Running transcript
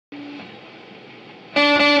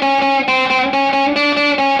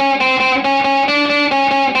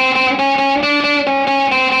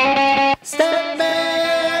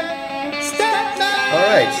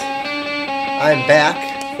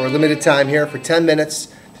limited time here for 10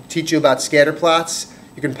 minutes to teach you about scatter plots.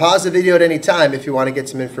 You can pause the video at any time if you want to get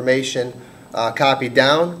some information copied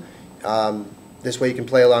down. This way you can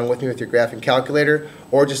play along with me with your graphing calculator,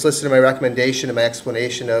 or just listen to my recommendation and my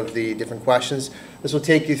explanation of the different questions. This will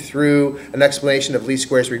take you through an explanation of least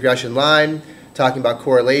squares regression line, talking about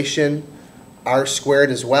correlation, R squared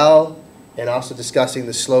as well, and also discussing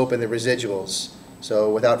the slope and the residuals.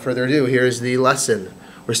 So without further ado, here's the lesson.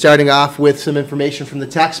 We're starting off with some information from the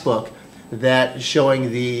textbook that is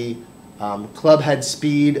showing the club head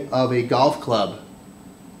speed of a golf club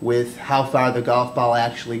with how far the golf ball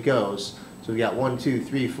actually goes. So we've got 1, 2,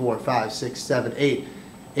 3, 4, 5, 6, 7, 8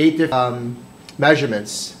 different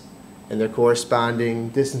measurements and their corresponding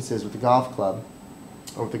distances with the golf club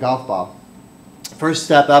or with the golf ball. First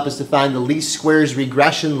step up is to find the least squares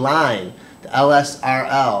regression line, the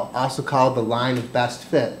LSRL, also called the line of best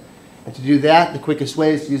fit. And to do that, the quickest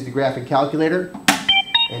way is to use the graphing calculator.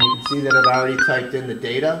 And you can see that I've already typed in the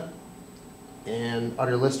data and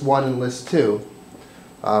under list 1 and list 2.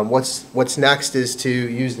 What's next is to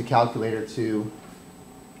use the calculator to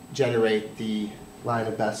generate the line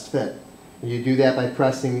of best fit. And you do that by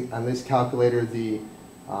pressing on this calculator the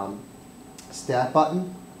stat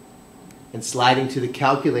button and sliding to the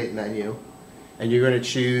calculate menu, and you're going to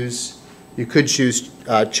choose, you could choose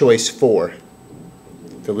choice 4,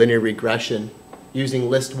 the linear regression, using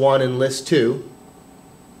list 1 and list 2.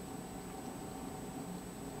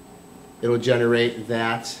 It'll generate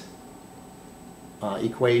that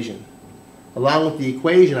equation. Along with the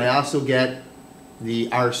equation, I also get the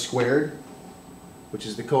R squared, which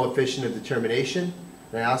is the coefficient of determination,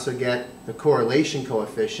 and I also get the correlation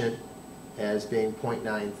coefficient as being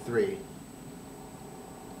 0.93.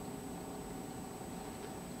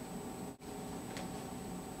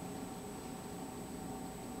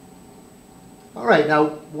 All right,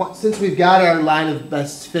 now since we've got our line of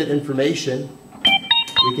best fit information,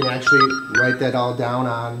 we can actually write that all down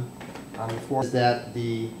on the form. Is that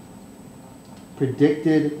the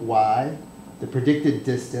predicted y, the predicted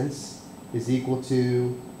distance, is equal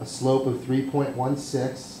to a slope of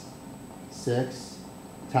 3.166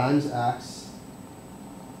 times x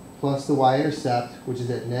plus the y-intercept, which is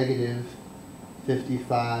at negative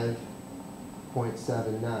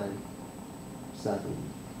 55.797.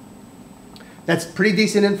 That's pretty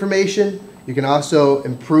decent information. You can also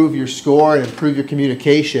improve your score and improve your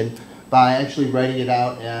communication by actually writing it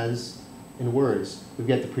out as in words. We've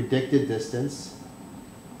got the predicted distance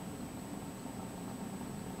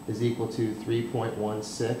is equal to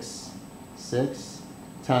 3.166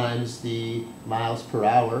 times the miles per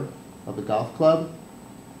hour of the golf club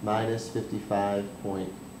minus 55.8.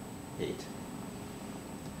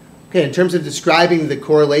 Okay, in terms of describing the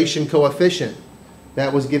correlation coefficient,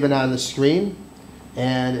 that was given on the screen,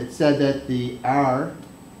 and it said that the R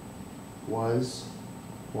was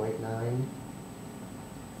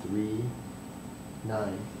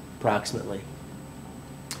 0.939 approximately.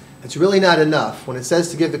 It's really not enough. When it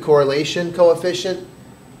says to give the correlation coefficient,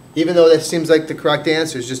 even though that seems like the correct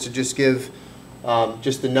answer is just to give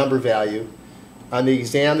just the number value, on the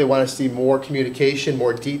exam they want to see more communication,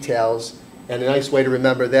 more details, and a nice way to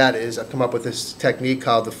remember that is I've come up with this technique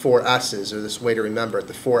called the 4 S's, or this way to remember it,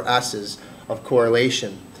 the 4 S's of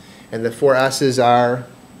correlation. And the 4 S's are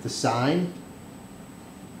the sign,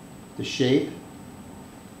 the shape,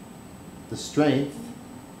 the strength,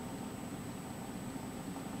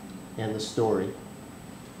 and the story.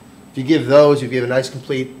 If you give those, you give a nice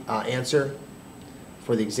complete answer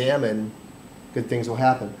for the exam, and good things will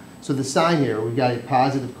happen. So the sign here, we've got a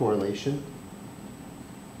positive correlation.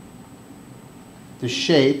 The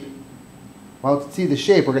shape, well, to see the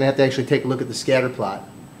shape, we're going to have to actually take a look at the scatter plot.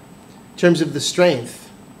 In terms of the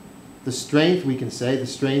strength we can say the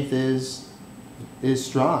strength is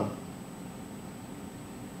strong.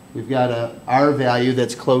 We've got a R value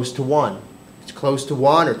that's close to 1. If it's close to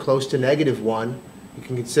 1 or close to -1, you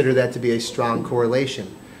can consider that to be a strong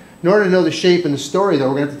correlation. In order to know the shape and the story, though,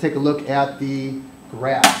 we're going to have to take a look at the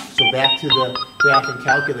graph. So back to the graphing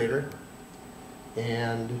calculator,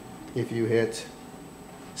 and if you hit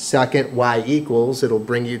second y equals, it'll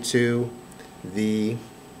bring you to the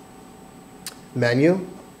menu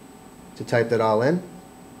to type that all in.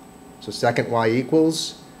 So second y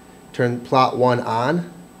equals, turn plot 1 on,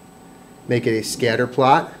 make it a scatter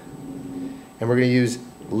plot, and we're going to use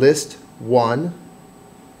list 1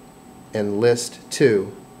 and list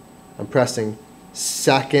 2. I'm pressing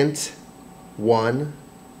second 1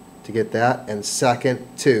 to get that, and second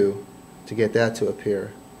 2 to get that to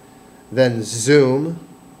appear. Then zoom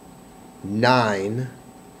 9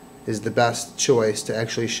 is the best choice to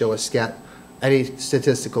actually show any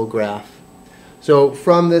statistical graph. So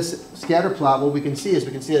from this scatter plot, what we can see is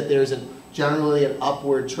that there's generally an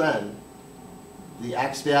upward trend. The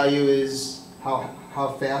X value is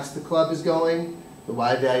how fast the club is going. The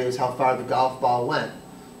Y value is how far the golf ball went.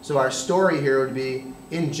 So our story here would be,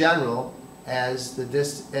 in general, as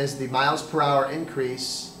the miles per hour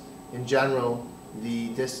increase, in general, the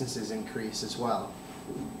distances increase as well.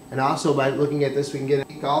 And also by looking at this, we can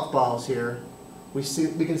get golf balls here. We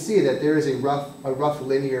can see that there is a rough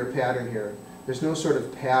linear pattern here. There's no sort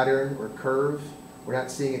of pattern or curve. We're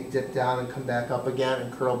not seeing it dip down and come back up again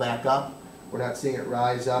and curl back up. We're not seeing it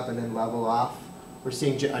rise up and then level off. We're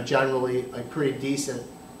seeing generally a pretty decent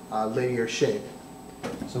linear shape.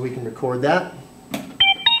 So we can record that.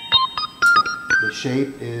 The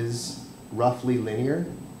shape is roughly linear,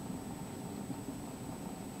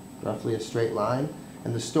 roughly a straight line.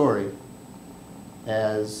 And the story,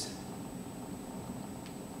 as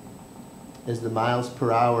the miles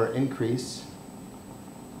per hour increase,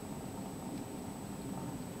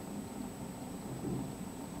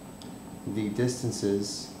 the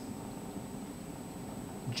distances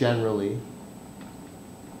generally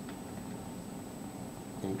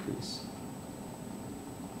increase.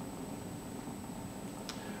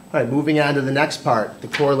 All right, moving on to the next part, the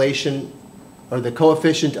correlation or the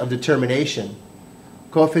coefficient of determination.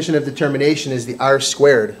 Coefficient of determination is the R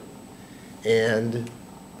squared, and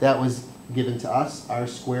that was given to us, R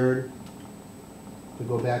squared. To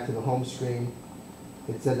go back to the home screen,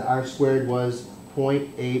 it said the R squared was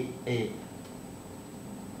 0.88,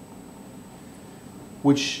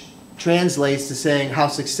 which translates to saying how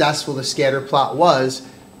successful the scatter plot was,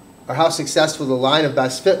 or how successful the line of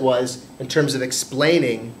best fit was in terms of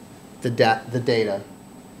explaining the data.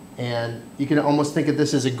 And you can almost think of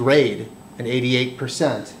this as a grade, an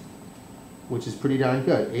 88%, which is pretty darn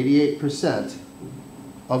good. 88%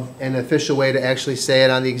 of an official way to actually say it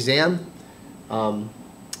on the exam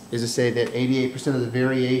is to say that 88% of the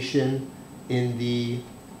variation in the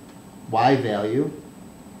Y value,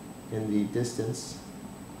 in the distance,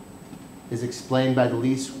 is explained by the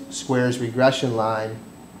least squares regression line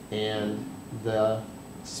and the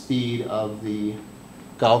speed of the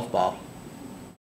golf ball.